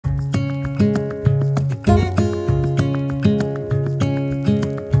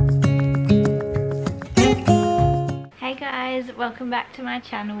welcome back to my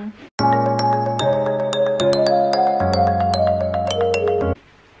channel.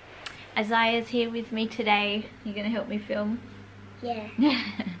 𝐳𝐵's here with me today. You're gonna help me film? Yeah.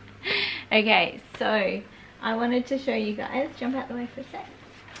 Okay, so I wanted to show you guys, jump out the way for a sec.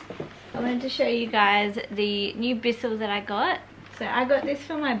 I wanted to show you guys the new Bissell that I got. So I got this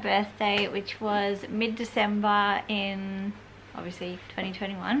for my birthday, which was mid-December in obviously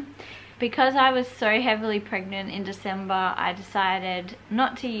 2021. Because I was so heavily pregnant in December, I decided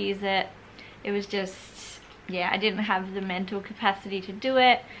not to use it. It was just, yeah, I didn't have the mental capacity to do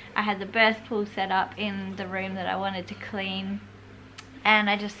it. I had the birth pool set up in the room that I wanted to clean, and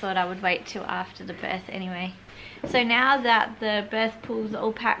I just thought I would wait till after the birth anyway. So now that the birth pool's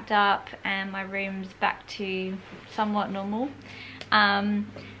all packed up and my room's back to somewhat normal,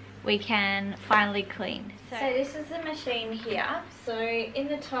 we can finally clean. So this is the machine here. So in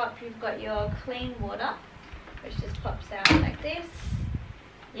the top you've got your clean water, which just pops out like this.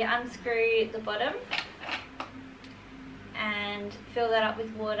 You unscrew the bottom and fill that up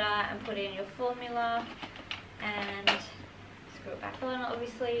with water and put in your formula and screw it back on,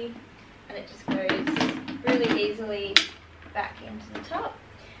 obviously, and it just goes really easily back into the top.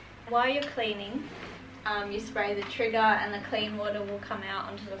 While you're cleaning, you spray the trigger and the clean water will come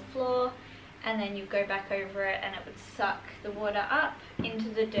out onto the floor, and then you go back over it and it would suck the water up into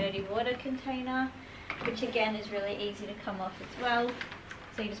the dirty water container, which again is really easy to come off as well.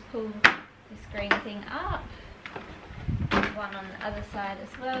 So you just pull this green thing up, one on the other side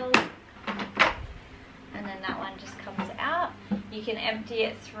as well, and then that one just comes out. You can empty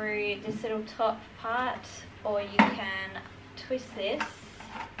it through this little top part, or you can twist this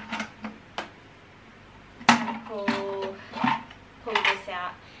and pull this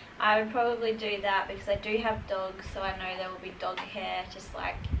out. I would probably do that because I do have dogs, so I know there will be dog hair just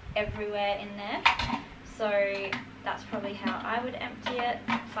like everywhere in there. So that's probably how I would empty it.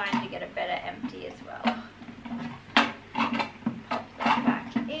 Find to get a better empty as well. Pop that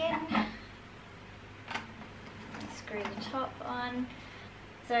back in. Screw the top on.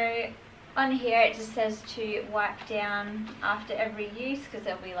 So on here it just says to wipe down after every use, because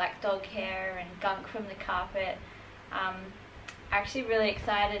there'll be like dog hair and gunk from the carpet. Actually really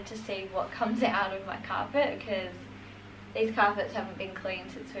excited to see what comes out of my carpet, because these carpets haven't been cleaned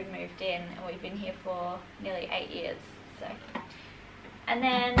since we moved in, and we've been here for nearly 8 years. So, and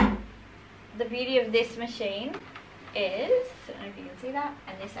then the beauty of this machine is, I don't know if you can see that,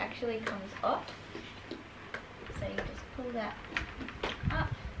 and this actually comes off. So you just pull that up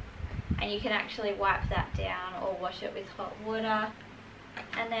and you can actually wipe that down or wash it with hot water,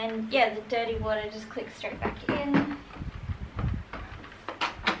 and then yeah, the dirty water just clicks straight back in.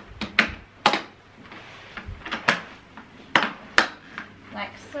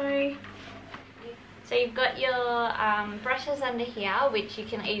 Like so. So you've got your brushes under here, which you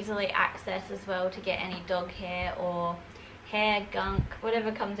can easily access as well to get any dog hair or hair, gunk,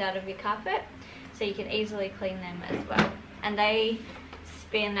 whatever comes out of your carpet. So you can easily clean them as well. And they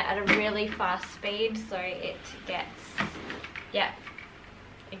spin at a really fast speed, so it gets, yeah,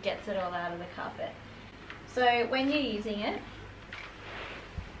 it gets it all out of the carpet. So when you're using it,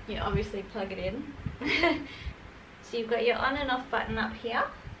 you obviously plug it in. So you've got your on and off button up here,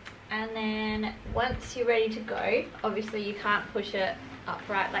 and then once you're ready to go, obviously you can't push it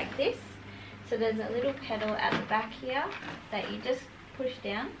upright like this. So there's a little pedal at the back here that you just push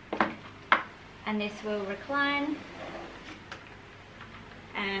down, and this will recline,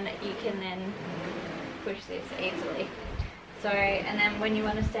 and you can then push this easily. So, and then when you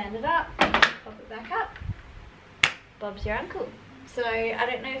want to stand it up, pop it back up, Bob's your uncle. So I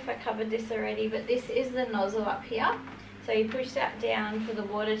don't know if I covered this already, but this is the nozzle up here. So you push that down for the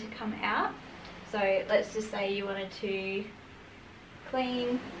water to come out. So let's just say you wanted to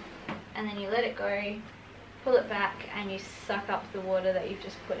clean, and then you let it go, pull it back, and you suck up the water that you've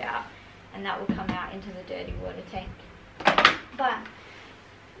just put out, and that will come out into the dirty water tank. But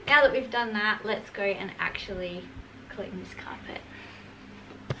now that we've done that, let's go and actually clean this carpet.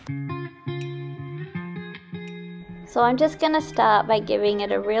 So I'm just going to start by giving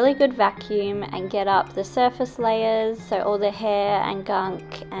it a really good vacuum and get up the surface layers, so all the hair and gunk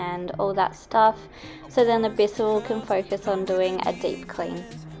and all that stuff, so then the Bissell can focus on doing a deep clean.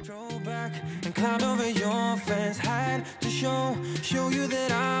 And climbed over your fence, had to show you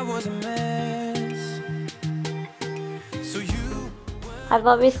that I was a mess. So I've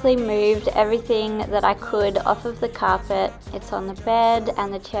obviously moved everything that I could off of the carpet. It's on the bed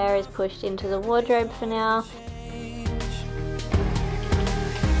and the chair is pushed into the wardrobe for now.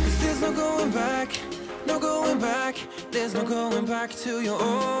 No going back, no going back. There's no going back to your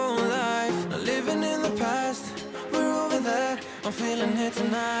old life. Not living in the past,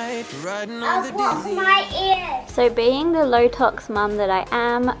 So being the low tox mum that I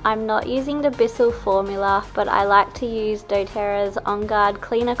am, I'm not using the Bissell formula, but I like to use doTERRA's On Guard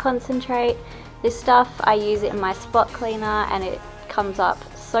Cleaner Concentrate. This stuff, I use it in my spot cleaner and it comes up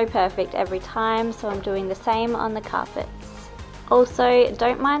so perfect every time, so I'm doing the same on the carpets. Also,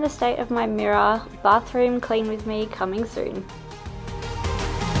 don't mind the state of my mirror, bathroom clean with me coming soon.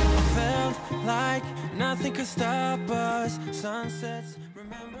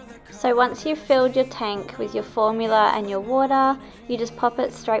 So once you've filled your tank with your formula and your water, you just pop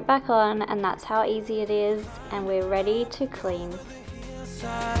it straight back on, and that's how easy it is, and we're ready to clean.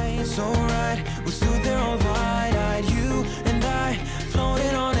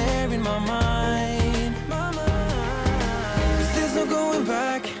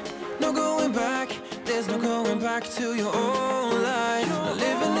 There's no going back to your old life. Not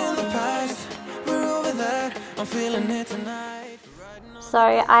living in the past, we're over that. I'm feeling it tonight. So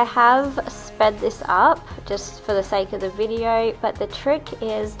I have sped this up just for the sake of the video, but the trick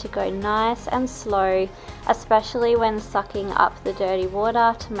is to go nice and slow, especially when sucking up the dirty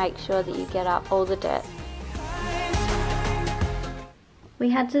water, to make sure that you get up all the dirt. We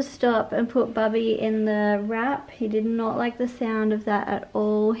had to stop and put Bubby in the wrap. He did not like the sound of that at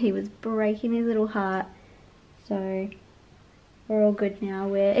all. He was breaking his little heart. So we're all good now.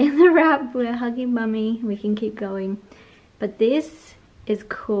 We're in the wrap, we're hugging Mummy, we can keep going. But this is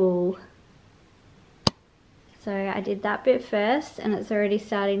cool. So I did that bit first and it's already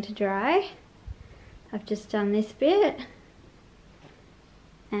starting to dry. I've just done this bit.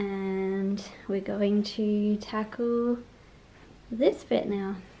 And we're going to tackle this bit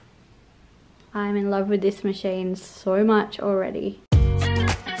now. I'm in love with this machine so much already.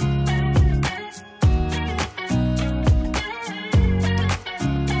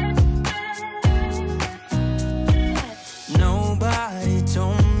 Nobody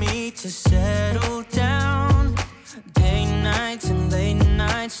told me to settle down. Day nights and late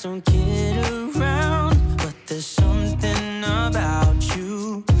nights don't get around. But there's something about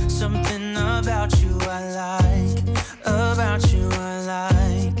you I like. About you I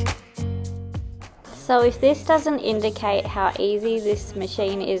like. So if this doesn't indicate how easy this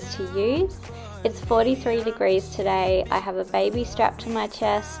machine is to use, it's 43 degrees today, I have a baby strapped to my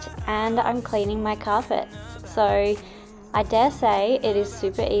chest, and I'm cleaning my carpets. So I dare say it is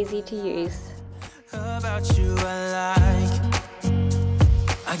super easy to use. About you I like.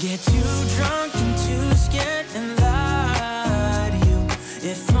 I get too drunk and too scared and lie to you.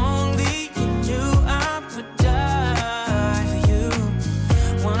 If only you knew I would die for you.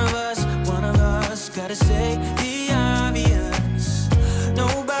 One of us gotta say the obvious.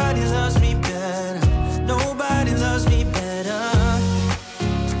 Nobody loves me better. Nobody loves me better.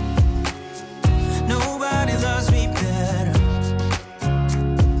 Nobody loves me better.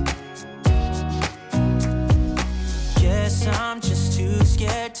 Guess I'm just too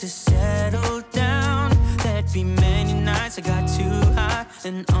scared to settle down. There'd be many nights I got too high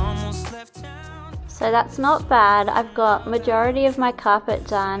and almost left town. So that's not bad. I've got majority of my carpet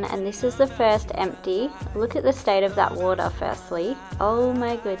done, and this is the first empty. Look at the state of that water firstly. Oh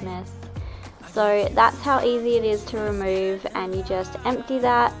my goodness. So that's how easy it is to remove, and you just empty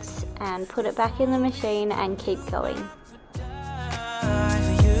that and put it back in the machine and keep going.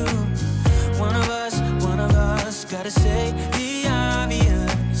 One of us gotta say the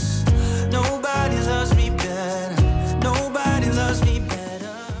obvious. Nobody loves me better. Nobody loves me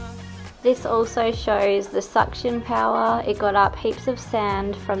better. This also shows the suction power. It got up heaps of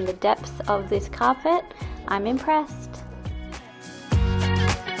sand from the depths of this carpet. I'm impressed.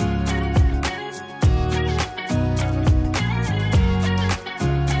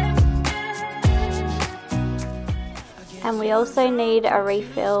 And we also need a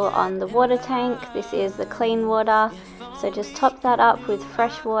refill on the water tank. This is the clean water. So just top that up with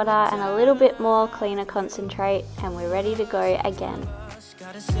fresh water and a little bit more cleaner concentrate, and we're ready to go again.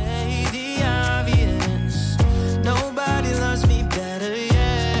 Gotta say the obvious. Nobody loves me better,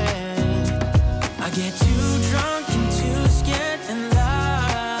 yeah. I get too drunk and too scared and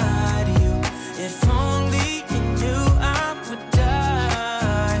lie to you. If only you knew I would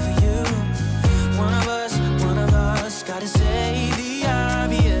die for you. One of us gotta say the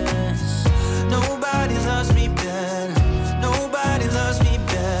obvious. Nobody loves me better. Nobody loves me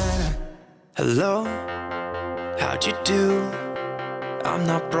better. Hello, how'd you do? I'm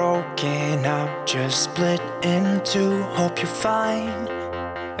not broken, I'm just split in two. Hope you're fine,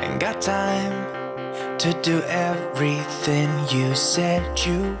 ain't got time to do everything you said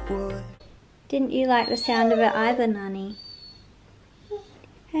you would. Didn't you like the sound of it either, Nani?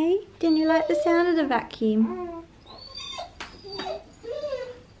 Hey, didn't you like the sound of the vacuum?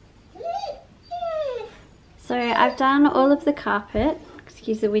 So I've done all of the carpet.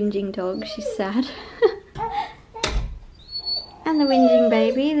 Excuse the whinging dog, she's sad. And the whinging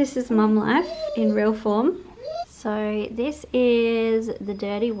baby. This is mum life in real form. So this is the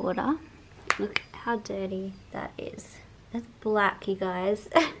dirty water. Look how dirty that is. That's black, you guys.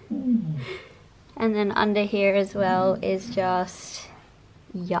 And then under here as well is just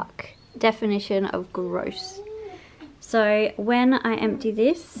yuck. Definition of gross. So when I empty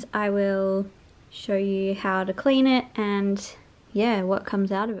this, I will show you how to clean it and yeah, what comes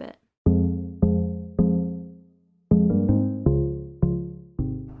out of it.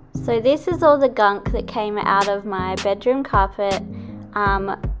 So this is all the gunk that came out of my bedroom carpet.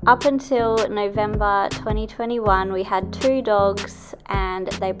 Up until November 2021, we had 2 dogs and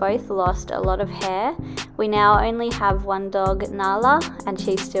they both lost a lot of hair. We now only have one dog, Nala, and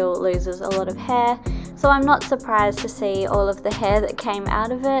she still loses a lot of hair. So I'm not surprised to see all of the hair that came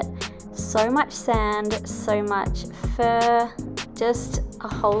out of it. So much sand, so much fur, just a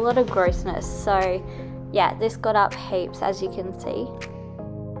whole lot of grossness. So yeah, this got up heaps, as you can see.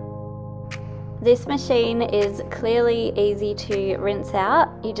 This machine is clearly easy to rinse out.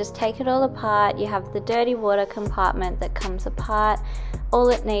 You just take it all apart. You have the dirty water compartment that comes apart. All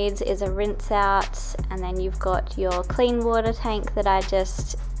it needs is a rinse out, and then you've got your clean water tank that I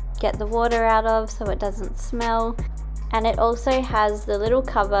just get the water out of so it doesn't smell. And it also has the little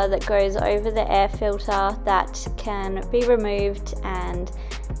cover that goes over the air filter that can be removed and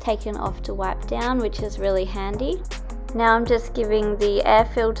taken off to wipe down, which is really handy. Now I'm just giving the air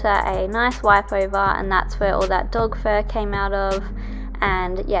filter a nice wipe over, and that's where all that dog fur came out of.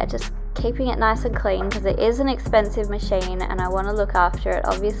 And yeah, just keeping it nice and clean because it is an expensive machine and I want to look after it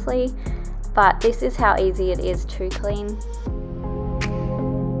obviously, but this is how easy it is to clean.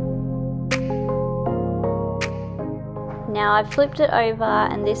 Now I've flipped it over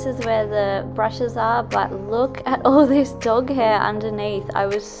and this is where the brushes are, but look at all this dog hair underneath. I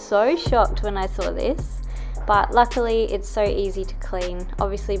was so shocked when I saw this. But luckily it's so easy to clean.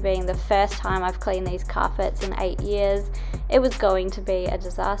 Obviously being the first time I've cleaned these carpets in 8 years, it was going to be a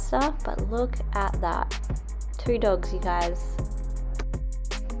disaster, but look at that. 2 dogs, you guys.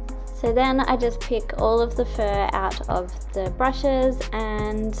 So then I just pick all of the fur out of the brushes,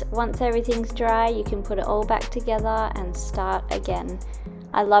 and once everything's dry you can put it all back together and start again.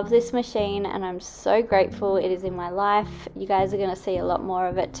 I love this machine and I'm so grateful it is in my life. You guys are going to see a lot more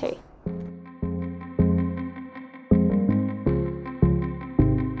of it too.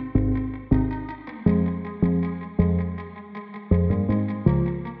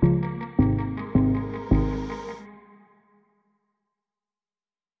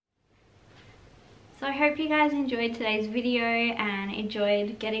 So I hope you guys enjoyed today's video and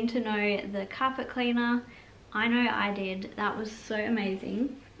enjoyed getting to know the carpet cleaner. I know I did. That was so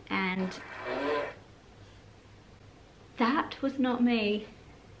amazing. And that was not me.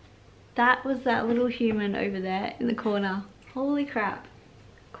 That was that little human over there in the corner. Holy crap.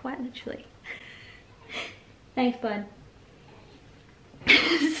 Quite literally. Thanks, bud.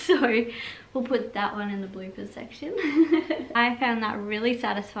 So we'll put that one in the bloopers section. I found that really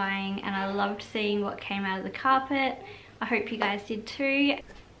satisfying and I loved seeing what came out of the carpet. I hope you guys did too.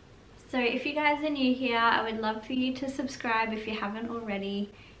 So if you guys are new here, I would love for you to subscribe if you haven't already.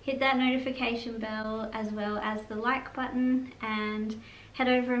 Hit that notification bell as well as the like button, and head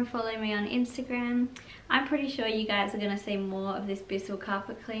over and follow me on Instagram. I'm pretty sure you guys are going to see more of this Bissell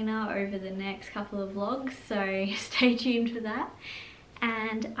carpet cleaner over the next couple of vlogs, so stay tuned for that.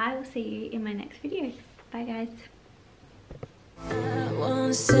 And I will see you in my next video. Bye guys. I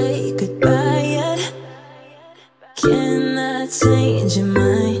won't say goodbye yet. Can I change your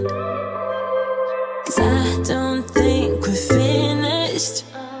mind? 'Cause I don't think we're finished.